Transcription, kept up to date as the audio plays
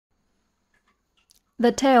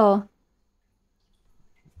The tail.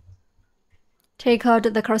 Take out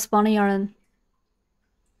the corresponding yarn.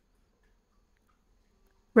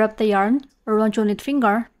 Wrap the yarn around your knit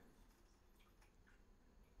finger.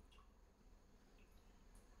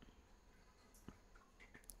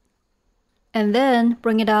 And then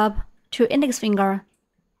bring it up to index finger.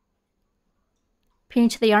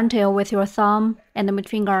 Pinch the yarn tail with your thumb and the mid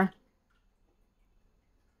finger.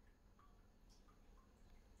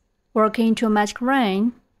 Work into a magic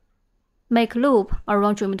ring. Make a loop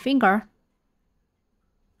around your mid finger.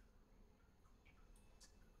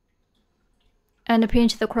 And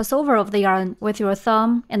pinch the crossover of the yarn with your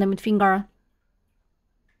thumb and the mid finger.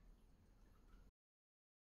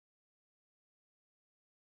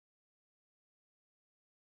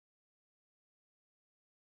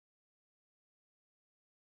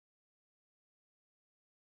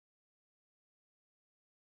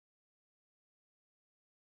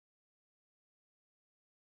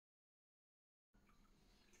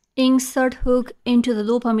 Insert hook into the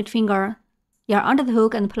loop on mid finger. Yarn under the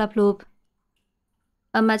hook and pull up loop.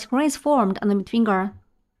 A magic ring is formed on the mid finger.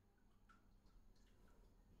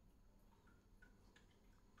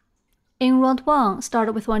 In round 1,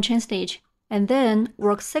 start with 1 chain stitch, and then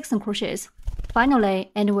work 6 crochets.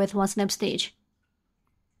 Finally, end with 1 snip stitch.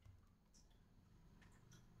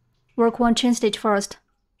 Work 1 chain stitch first.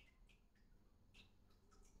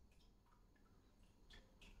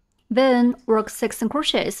 Then work 6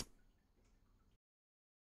 crochets.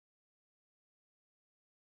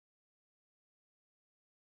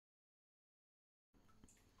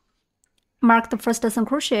 Mark the first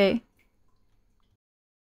crochet.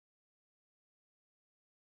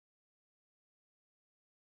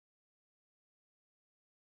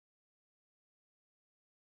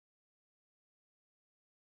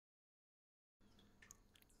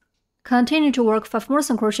 Continue to work 5 more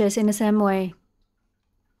crochets in the same way.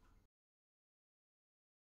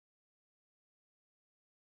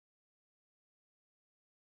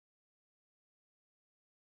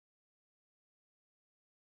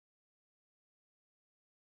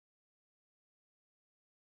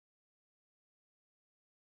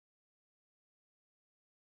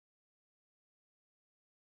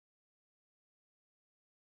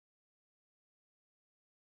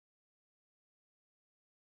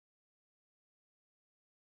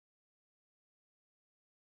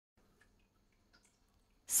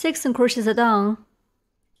 Six crochets are done.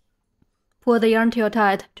 Pull the yarn tail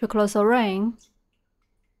tight to close the ring.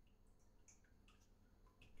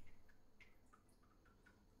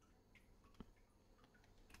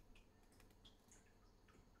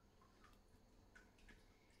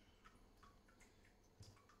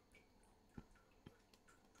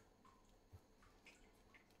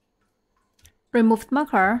 Remove the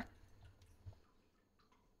marker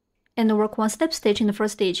and work 1 slip stitch in the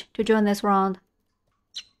first stitch to join this round.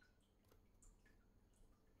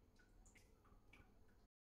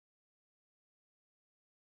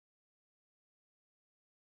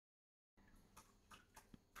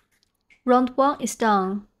 Round 1 is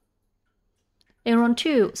done. In round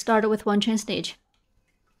 2, start with 1 chain stitch,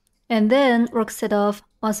 and then work set off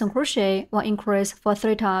 1 crochet, 1 increase for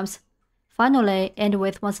 3 times. Finally, end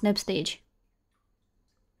with 1 snip stitch.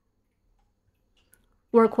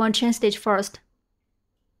 Work 1 chain stitch first.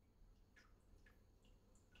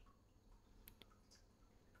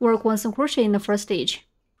 Work 1 crochet in the first stitch.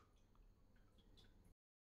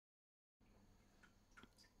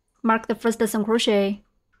 Mark the first crochet.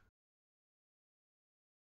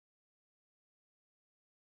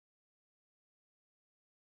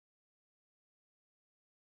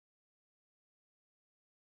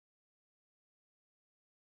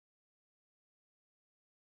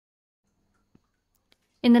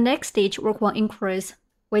 In the next stitch, work 1 increase,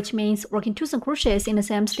 which means working 2 crochets in the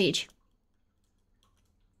same stitch.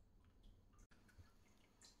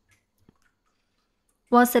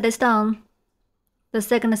 One set is done. The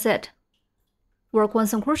second set, work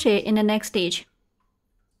 1 crochet in the next stitch.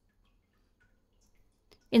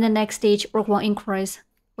 In the next stitch, work 1 increase,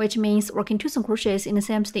 which means working 2 crochets in the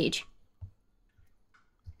same stitch.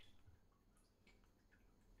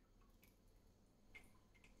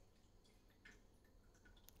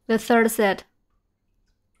 The third set,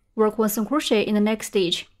 work 1 crochet in the next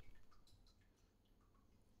stitch.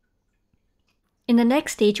 In the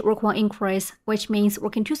next stitch, work 1 increase, which means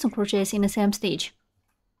working 2 crochets in the same stitch.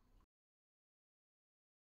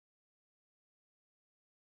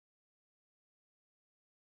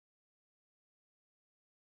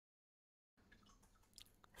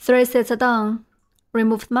 Three sets are done.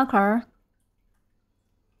 Remove the marker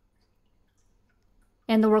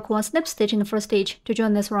and work 1 snip stitch in the first stitch to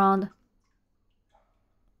join this round.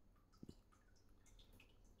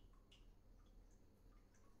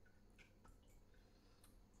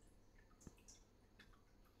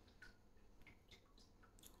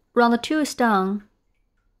 Round 2 is done.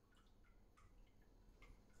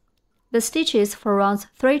 The stitches for rounds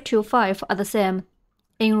 3 to 5 are the same.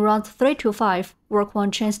 In rounds 3 to 5, work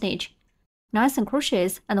 1 chain stitch, 9 single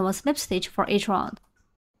crochets, and 1 slip stitch for each round.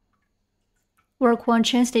 Work 1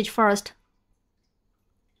 chain stitch first.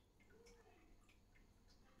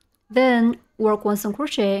 Then work 1 single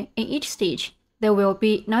crochet in each stitch. There will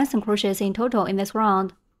be 9 single crochets in total in this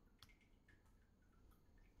round.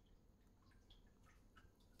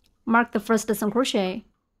 Mark the first single crochet.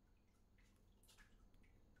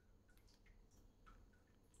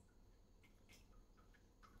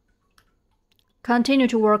 Continue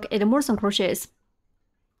to work 8 more single crochets.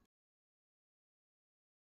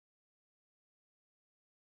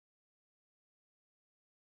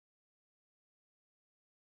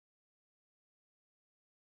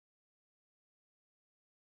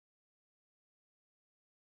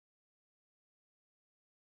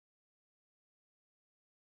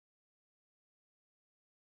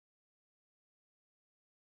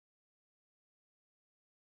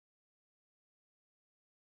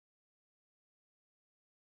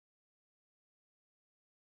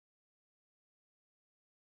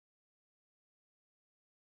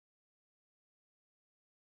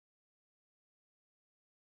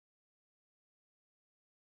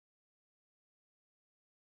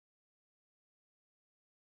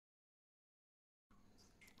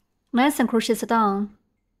 Nine single crochets done.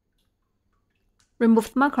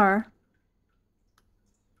 Remove the marker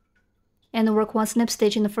and work 1 slip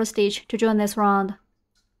stitch in the first stitch to join this round.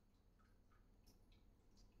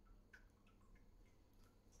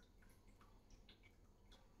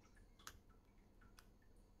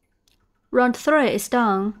 Round 3 is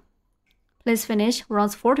done. Please finish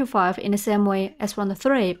rounds 4 to 5 in the same way as round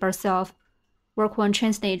 3 by itself. Work 1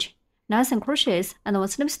 chain stitch, 9 single crochets, and 1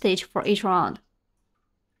 slip stitch for each round.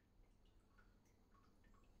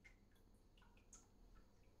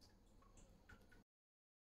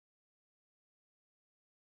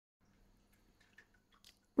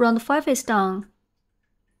 Round 5 is done.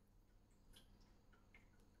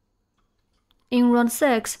 In round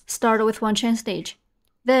 6, start with 1 chain stitch.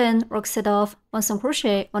 Then work set off 1 single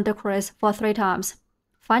crochet, 1 decrease for 3 times.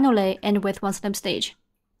 Finally, end with 1 slip stitch.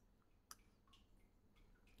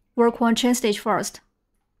 Work 1 chain stitch first.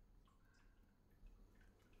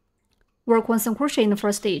 Work 1 single crochet in the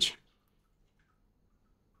first stitch.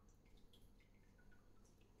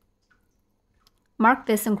 Mark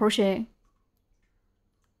this single crochet.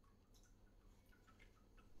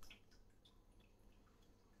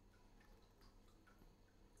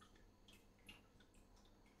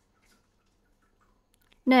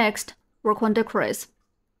 Next, work 1 decrease,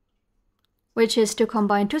 which is to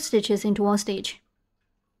combine 2 stitches into 1 stitch.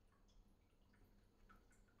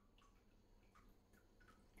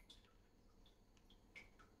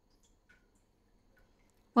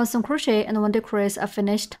 One single crochet and 1 decrease are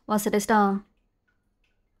finished once it is done.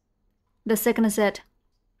 The second set,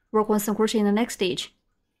 work 1 single crochet in the next stitch.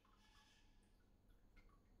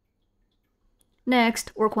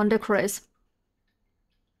 Next, work 1 decrease.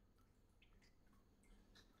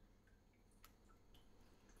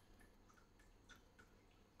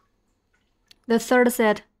 The third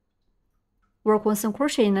set, work 1 single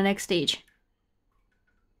crochet in the next stitch.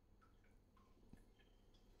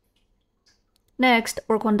 Next,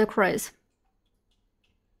 work 1 decrease.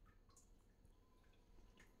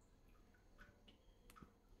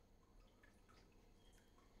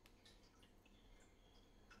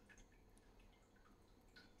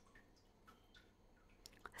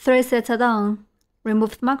 Three sets are done.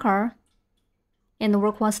 Remove the marker and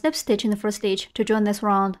work 1 slip stitch in the first stitch to join this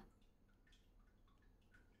round.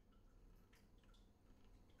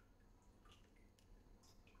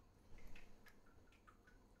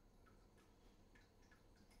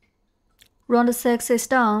 Round 6 is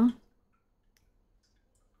done.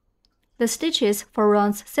 The stitches for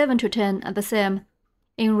rounds 7 to 10 are the same.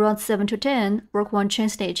 In rounds 7 to 10, work 1 chain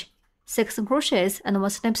stitch, 6 crochets, and 1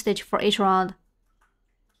 slip stitch for each round.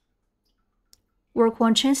 Work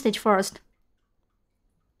 1 chain stitch first.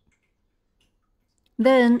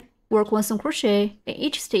 Then work 1 single crochet in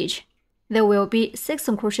each stitch. There will be 6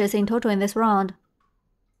 single crochets in total in this round.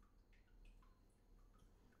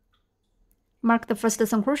 Mark the first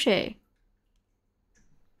single crochet.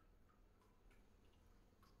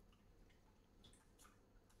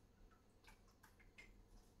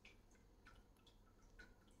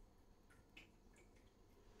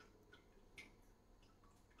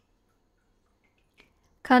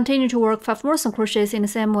 Continue to work 5 more single crochets in the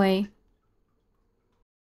same way.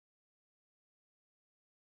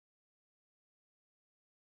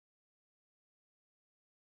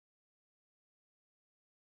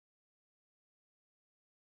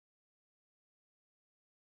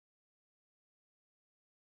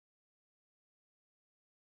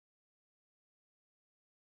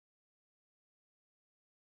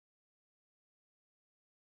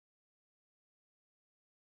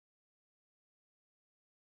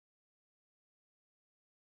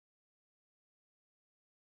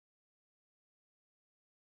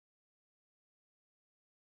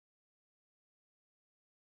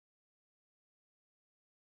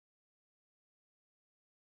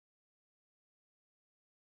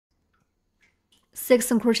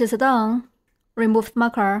 6 crochets done, remove the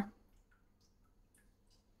marker,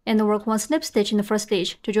 and work 1 slip stitch in the first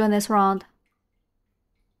stitch to join this round.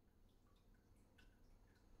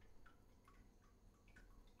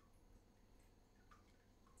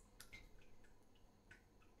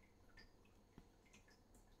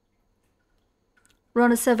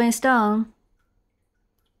 Round 7 is done.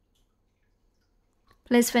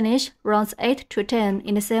 Please finish rounds 8 to 10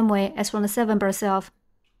 in the same way as round 7 by itself.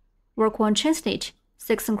 Work 1 chain stitch,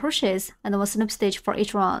 6 crochets, and 1 slip stitch for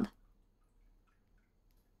each round.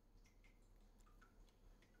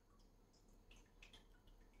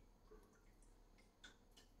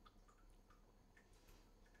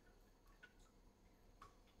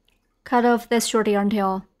 Cut off this short yarn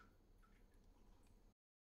tail.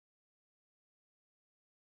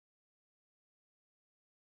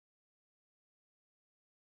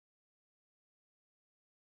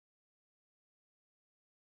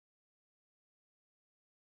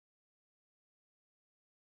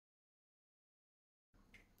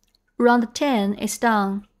 Round 10 is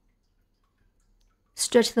done.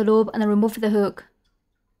 Stretch the loop and remove the hook.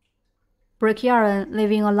 Break yarn,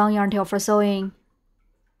 leaving a long yarn tail for sewing.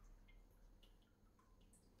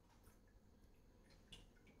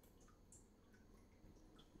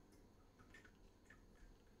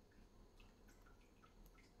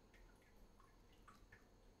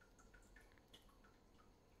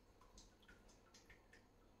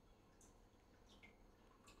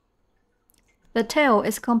 The tail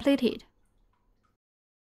is completed.